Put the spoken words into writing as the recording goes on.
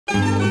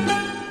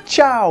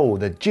Ciao!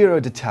 The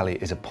Giro d'Italia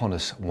is upon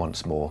us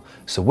once more,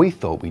 so we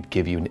thought we'd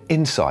give you an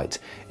insight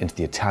into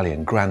the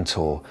Italian Grand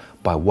Tour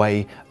by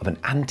way of an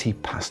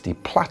antipasti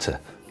platter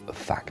of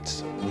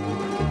facts.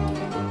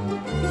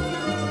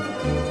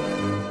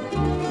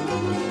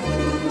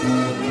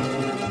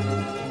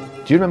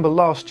 Do you remember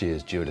last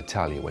year's Giro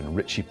d'Italia when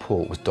Richie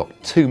Porte was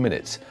docked 2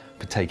 minutes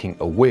for taking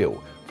a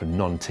wheel from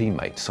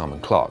non-teammate Simon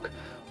Clarke?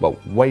 Well,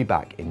 way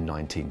back in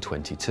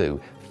 1922,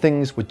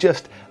 things were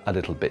just a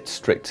little bit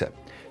stricter.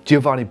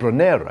 Giovanni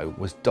Brunero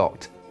was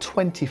docked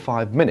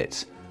 25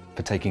 minutes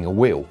for taking a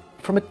wheel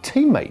from a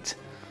teammate.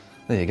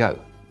 There you go.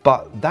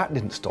 But that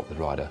didn't stop the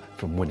rider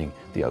from winning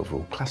the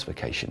overall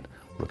classification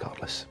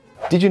regardless.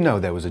 Did you know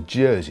there was a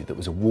jersey that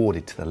was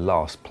awarded to the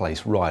last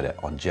place rider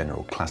on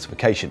general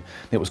classification?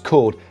 It was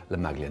called La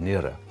Maglia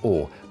Nera,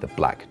 or the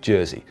black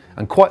jersey.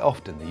 And quite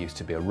often there used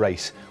to be a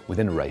race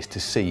within a race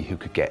to see who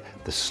could get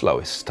the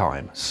slowest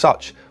time.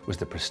 Such was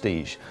the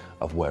prestige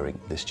of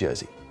wearing this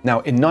jersey.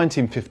 Now, in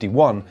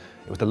 1951,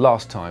 it was the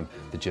last time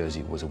the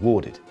jersey was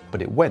awarded, but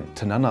it went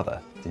to none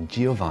other than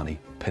Giovanni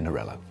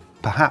Pinarello.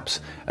 Perhaps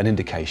an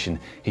indication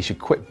he should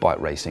quit bike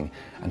racing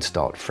and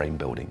start frame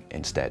building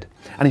instead.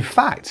 And in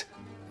fact,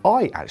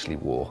 I actually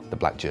wore the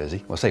black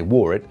jersey. Well, I say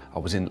wore it. I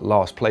was in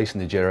last place in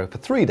the Giro for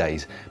 3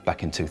 days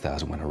back in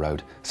 2000 when I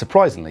rode,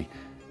 surprisingly,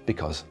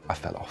 because I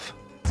fell off.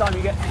 Time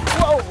you get,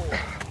 whoa!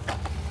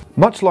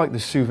 Much like the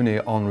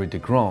souvenir Henri de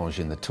Grange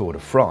in the Tour de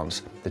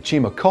France, the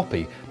Cima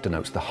Coppi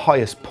denotes the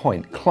highest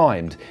point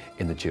climbed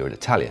in the Giro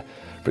d'Italia.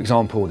 For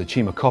example, the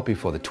Cima Coppi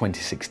for the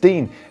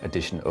 2016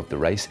 edition of the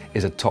race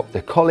is atop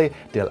the Colle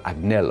del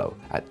Agnello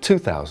at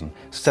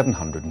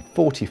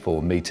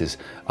 2,744 metres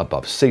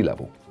above sea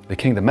level. The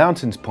King of the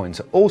Mountains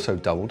points are also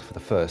doubled for the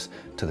first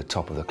to the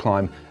top of the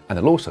climb, and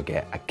they'll also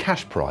get a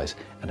cash prize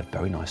and a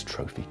very nice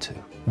trophy too.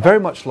 Very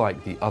much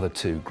like the other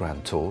two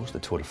Grand Tours, the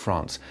Tour de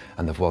France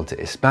and the Vuelta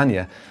a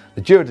España,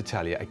 the Giro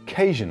d'Italia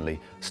occasionally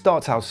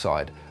starts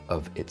outside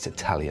of its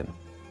Italian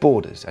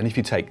borders. And if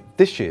you take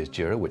this year's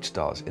Giro, which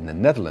starts in the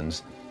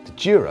Netherlands, the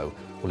Giro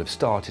will have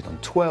started on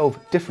 12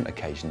 different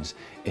occasions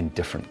in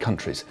different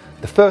countries.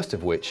 The first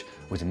of which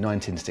was in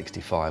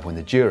 1965 when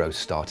the Giro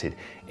started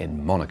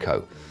in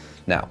Monaco.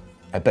 Now,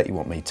 I bet you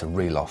want me to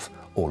reel off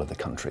all of the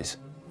countries.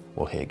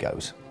 Well, here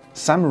goes.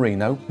 San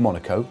Marino,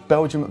 Monaco,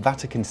 Belgium,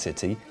 Vatican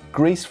City,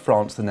 Greece,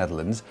 France, the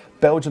Netherlands,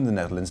 Belgium, the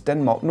Netherlands,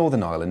 Denmark,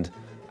 Northern Ireland,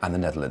 and the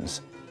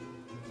Netherlands.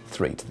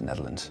 3 to the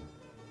Netherlands.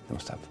 They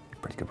must have a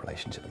pretty good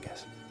relationship, I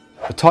guess.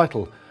 The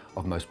title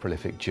of Most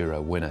Prolific Giro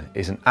Winner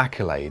is an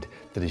accolade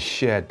that is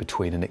shared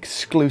between an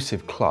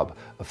exclusive club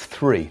of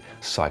 3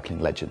 cycling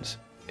legends.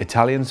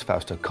 Italians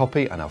Fausto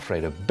Coppi and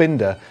Alfredo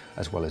Binda,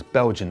 as well as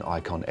Belgian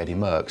icon Eddy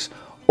Merckx,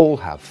 all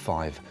have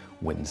 5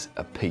 wins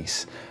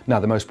apiece. Now,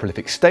 the most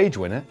prolific stage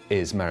winner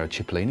is Mario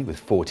Cipollini with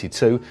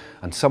 42,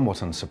 and somewhat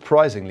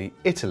unsurprisingly,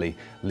 Italy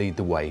lead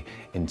the way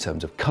in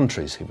terms of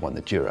countries who've won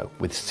the Giro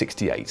with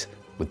 68,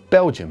 with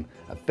Belgium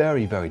a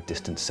very, very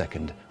distant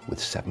second with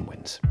 7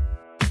 wins.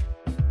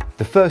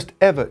 The first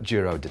ever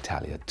Giro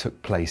d'Italia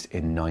took place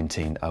in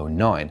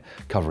 1909,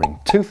 covering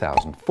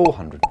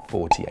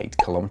 2,448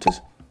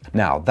 kilometres.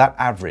 Now, that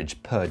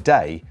averaged per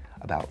day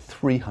about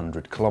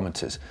 300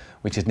 kilometres,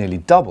 which is nearly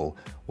double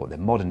what their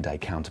modern day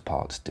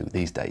counterparts do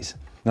these days.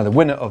 Now, the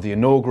winner of the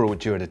inaugural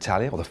Giro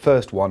d'Italia, or the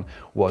first one,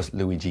 was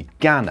Luigi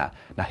Ganna.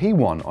 Now, he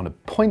won on a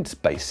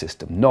points-based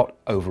system, not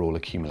overall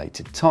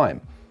accumulated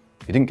time.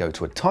 He didn't go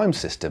to a time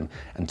system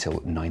until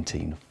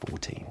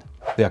 1914.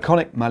 The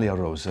iconic Maglia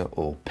Rosa,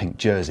 or pink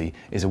jersey,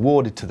 is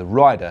awarded to the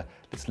rider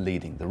that's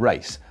leading the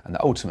race, and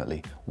that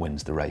ultimately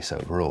wins the race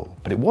overall.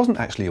 But it wasn't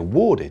actually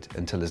awarded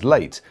until as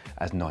late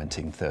as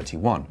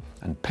 1931,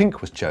 and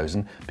pink was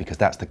chosen because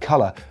that's the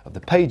colour of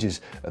the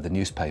pages of the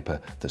newspaper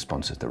that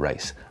sponsors the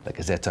race, La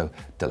Gazzetta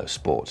dello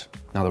Sport.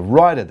 Now, the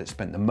rider that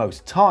spent the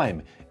most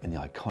time in the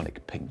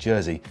iconic pink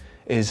jersey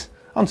is,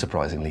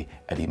 unsurprisingly,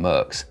 Eddy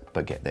Merckx.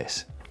 But get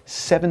this,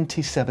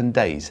 77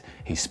 days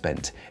he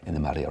spent in the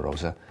Maglia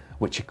Rosa,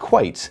 which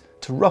equates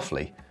to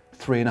roughly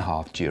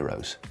 3.5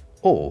 Giros,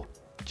 or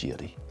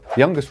Giri. The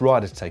youngest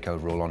rider to take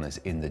overall honours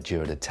in the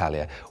Giro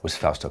d'Italia was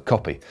Fausto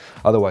Coppi,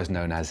 otherwise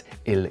known as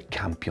Il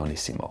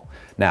Campionissimo.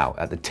 Now,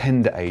 at the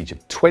tender age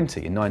of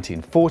 20 in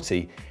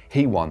 1940,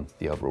 he won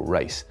the overall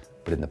race,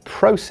 but in the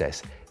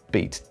process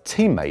beat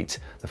teammate,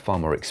 the far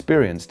more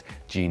experienced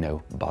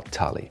Gino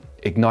Bartali,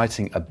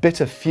 igniting a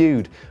bitter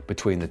feud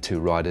between the two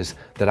riders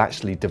that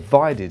actually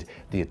divided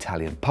the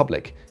Italian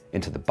public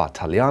into the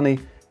Bartaliani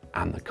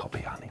and the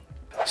Coppiani.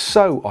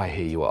 So, I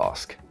hear you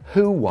ask,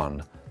 who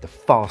won the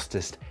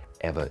fastest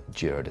ever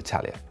Giro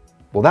d'Italia?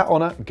 Well, that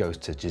honour goes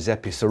to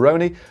Giuseppe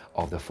Cerrone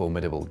of the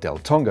formidable Del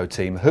Tongo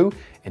team, who,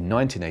 in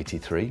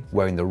 1983,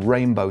 wearing the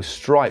rainbow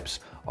stripes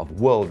of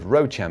world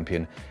road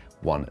champion,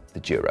 won the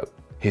Giro.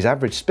 His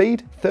average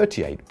speed,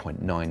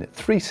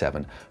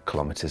 38.937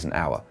 kilometres an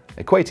hour,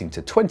 equating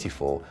to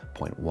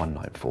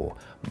 24.194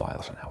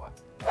 miles an hour.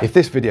 If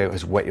this video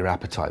has whet your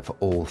appetite for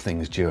all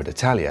things Giro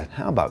d'Italia,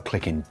 how about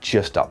clicking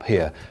just up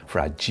here for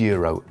our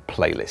Giro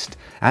playlist?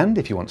 And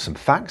if you want some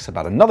facts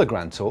about another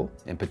Grand Tour,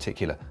 in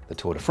particular the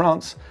Tour de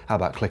France, how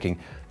about clicking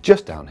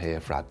just down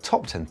here for our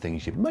top 10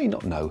 things you may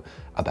not know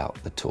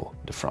about the Tour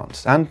de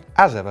France? And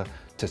as ever,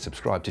 to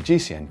subscribe to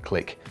GCN,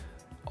 click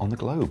on the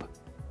globe,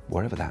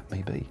 wherever that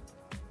may be.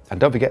 And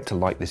don't forget to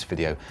like this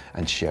video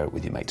and share it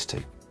with your mates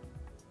too.